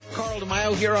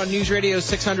DeMaio here on News Radio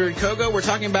 600 Kogo. We're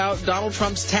talking about Donald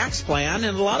Trump's tax plan,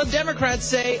 and a lot of Democrats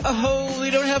say,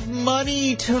 we don't have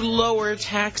money to lower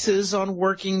taxes on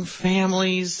working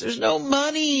families. There's no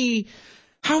money.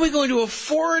 How are we going to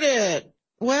afford it?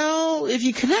 Well, if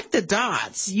you connect the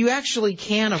dots, you actually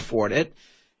can afford it.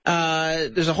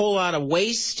 There's a whole lot of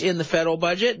waste in the federal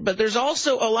budget, but there's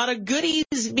also a lot of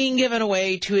goodies being given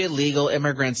away to illegal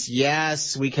immigrants.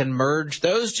 Yes, we can merge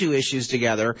those two issues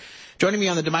together. Joining me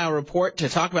on the DeMaio Report to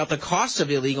talk about the cost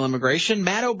of illegal immigration,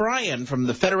 Matt O'Brien from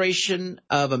the Federation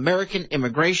of American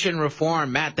Immigration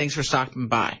Reform. Matt, thanks for stopping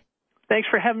by. Thanks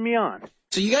for having me on.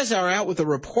 So you guys are out with a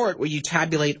report where you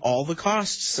tabulate all the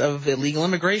costs of illegal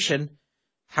immigration.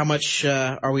 How much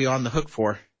are we on the hook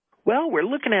for? Well, we're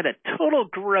looking at a total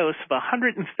gross of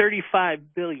 $135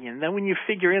 billion. Then when you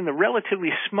figure in the relatively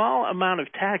small amount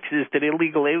of taxes that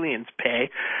illegal aliens pay,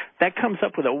 that comes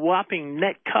up with a whopping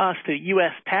net cost to the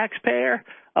U.S. taxpayer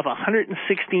of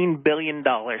 $116 billion.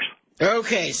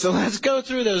 Okay, so let's go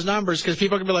through those numbers because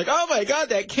people can be like, oh, my God,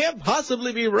 that can't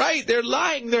possibly be right. They're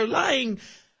lying.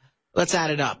 Let's add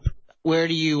it up. Where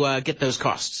do you get those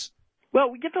costs? Well,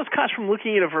 we get those costs from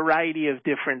looking at a variety of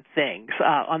different things.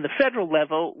 On the federal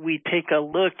level, we take a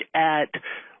look at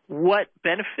what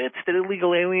benefits that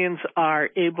illegal aliens are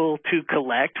able to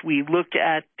collect. We look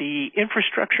at the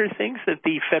infrastructure things that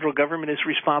the federal government is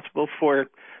responsible for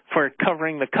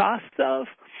covering the costs of.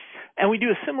 And we do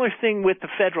a similar thing with the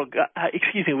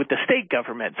with the state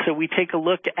government. So we take a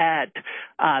look at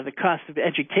the cost of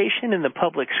education in the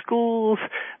public schools,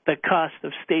 the cost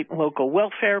of state and local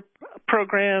welfare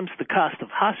programs, the cost of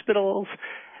hospitals.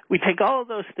 We take all of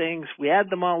those things, we add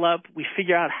them all up, we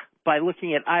figure out by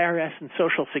looking at IRS and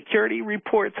Social Security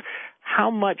reports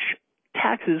how much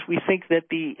taxes we think that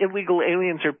the illegal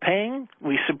aliens are paying.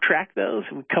 We subtract those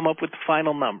and we come up with the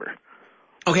final number.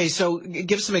 Okay, so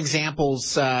give some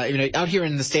examples. Out here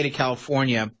in the state of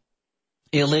California,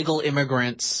 illegal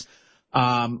immigrants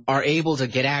are able to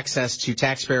get access to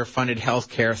taxpayer-funded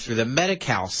health care through the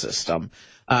Medi-Cal system.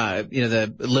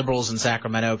 The liberals in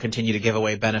Sacramento continue to give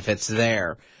away benefits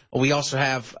there. We also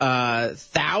have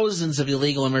thousands of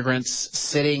illegal immigrants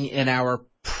sitting in our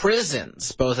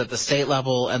prisons, both at the state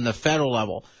level and the federal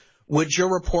level. Would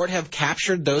your report have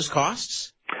captured those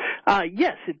costs?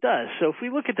 Yes, it does. So if we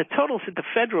look at the totals at the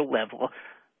federal level,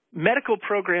 medical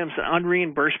programs and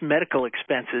unreimbursed medical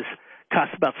expenses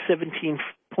cost about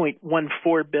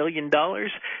 $17.14 billion.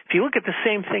 If you look at the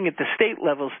same thing at the state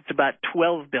levels, it's about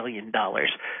 $12 billion.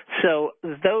 So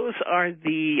those are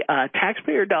the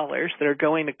taxpayer dollars that are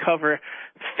going to cover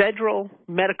federal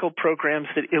medical programs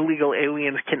that illegal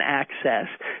aliens can access.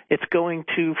 It's going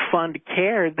to fund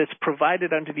care that's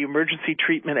provided under the Emergency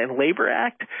Treatment and Labor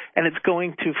Act, and it's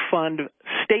going to fund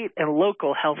state and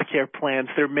local health care plans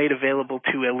that are made available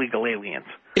to illegal aliens.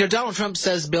 Donald Trump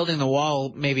says building the wall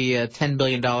may be a $10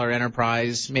 billion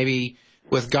enterprise. Maybe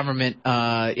with government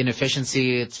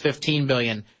inefficiency, it's $15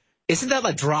 billion. Isn't that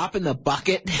a drop in the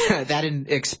bucket, that in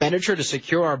expenditure to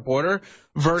secure our border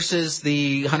versus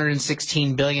the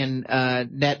 $116 billion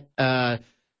net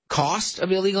cost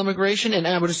of illegal immigration? And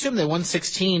I would assume the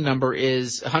 116 number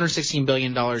is $116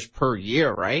 billion per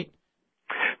year, right?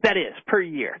 That is, per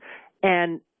year.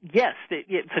 And yes,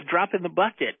 it's a drop in the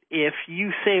bucket. If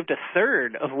you saved a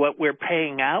third of what we're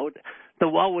paying out, the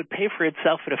wall would pay for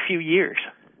itself in a few years.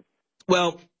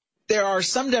 Well, there are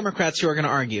some Democrats who are going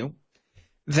to argue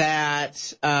that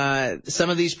some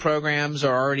of these programs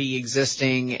are already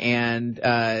existing and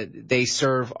they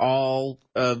serve all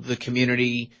of the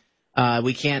community.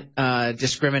 We can't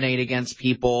discriminate against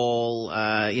people.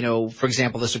 For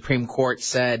example, the Supreme Court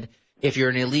said if you're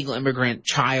an illegal immigrant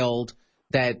child,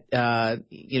 that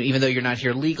even though you're not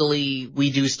here legally,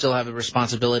 we do still have a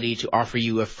responsibility to offer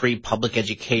you a free public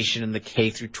education in the K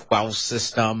through 12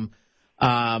 system,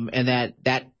 and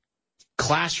that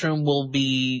classroom will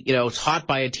be taught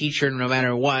by a teacher no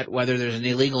matter what, whether there's an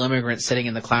illegal immigrant sitting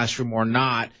in the classroom or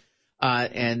not,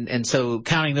 and so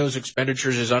counting those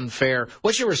expenditures is unfair.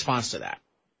 What's your response to that?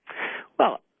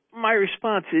 Well, my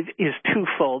response is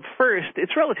twofold. First,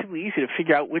 it's relatively easy to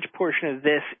figure out which portion of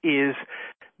this is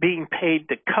being paid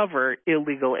to cover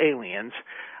illegal aliens.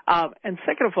 And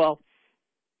second of all,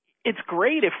 it's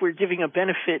great if we're giving a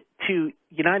benefit to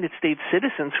United States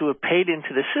citizens who have paid into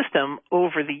the system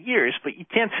over the years, but you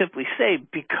can't simply say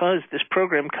because this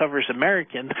program covers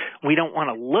Americans, we don't want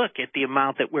to look at the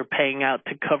amount that we're paying out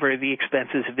to cover the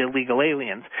expenses of illegal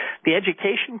aliens. The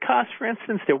education costs, for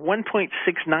instance, they're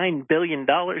 $1.69 billion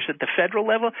at the federal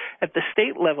level. At the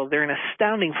state level, they're an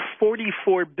astounding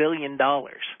 $44 billion.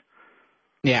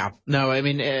 Yeah, no, I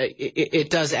mean,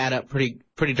 it does add up pretty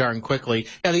darn quickly.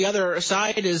 Now, the other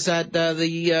side is that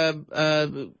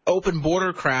the open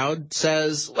border crowd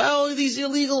says, well, these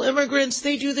illegal immigrants,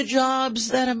 they do the jobs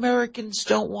that Americans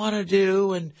don't want to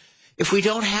do, and if we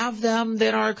don't have them,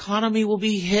 then our economy will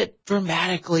be hit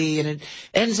dramatically, and it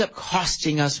ends up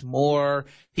costing us more.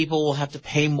 People will have to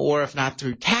pay more, if not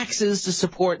through taxes, to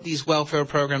support these welfare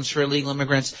programs for illegal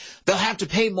immigrants. They'll have to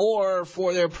pay more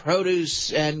for their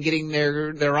produce and getting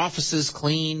their offices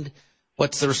cleaned.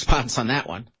 What's the response on that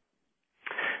one?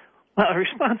 Well, a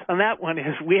response on that one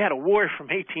is we had a war from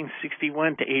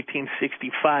 1861 to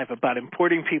 1865 about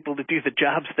importing people to do the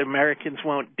jobs that Americans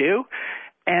won't do.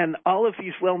 And all of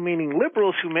these well-meaning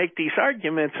liberals who make these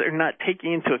arguments are not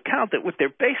taking into account that what they're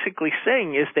basically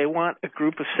saying is they want a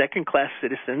group of second-class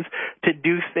citizens to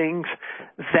do things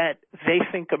that they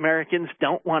think Americans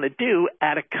don't want to do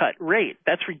at a cut rate.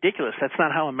 That's ridiculous. That's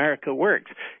not how America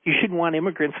works. You shouldn't want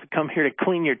immigrants to come here to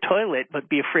clean your toilet, but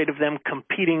be afraid of them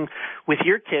competing with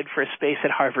your kid for a space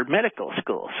at Harvard Medical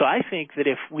School. So I think that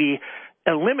if we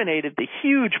eliminated the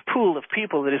huge pool of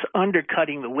people that is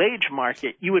undercutting the wage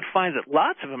market, you would find that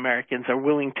lots of Americans are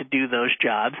willing to do those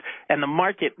jobs, and the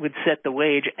market would set the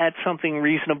wage at something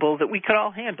reasonable that we could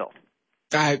all handle.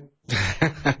 I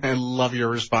love your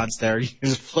response there. You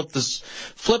just flip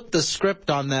the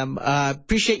script on them.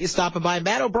 Appreciate you stopping by.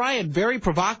 Matt O'Brien, very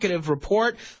provocative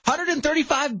report.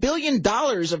 $135 billion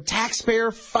of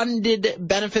taxpayer-funded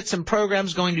benefits and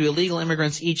programs going to illegal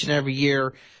immigrants each and every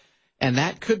year. And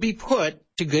that could be put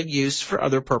to good use for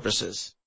other purposes.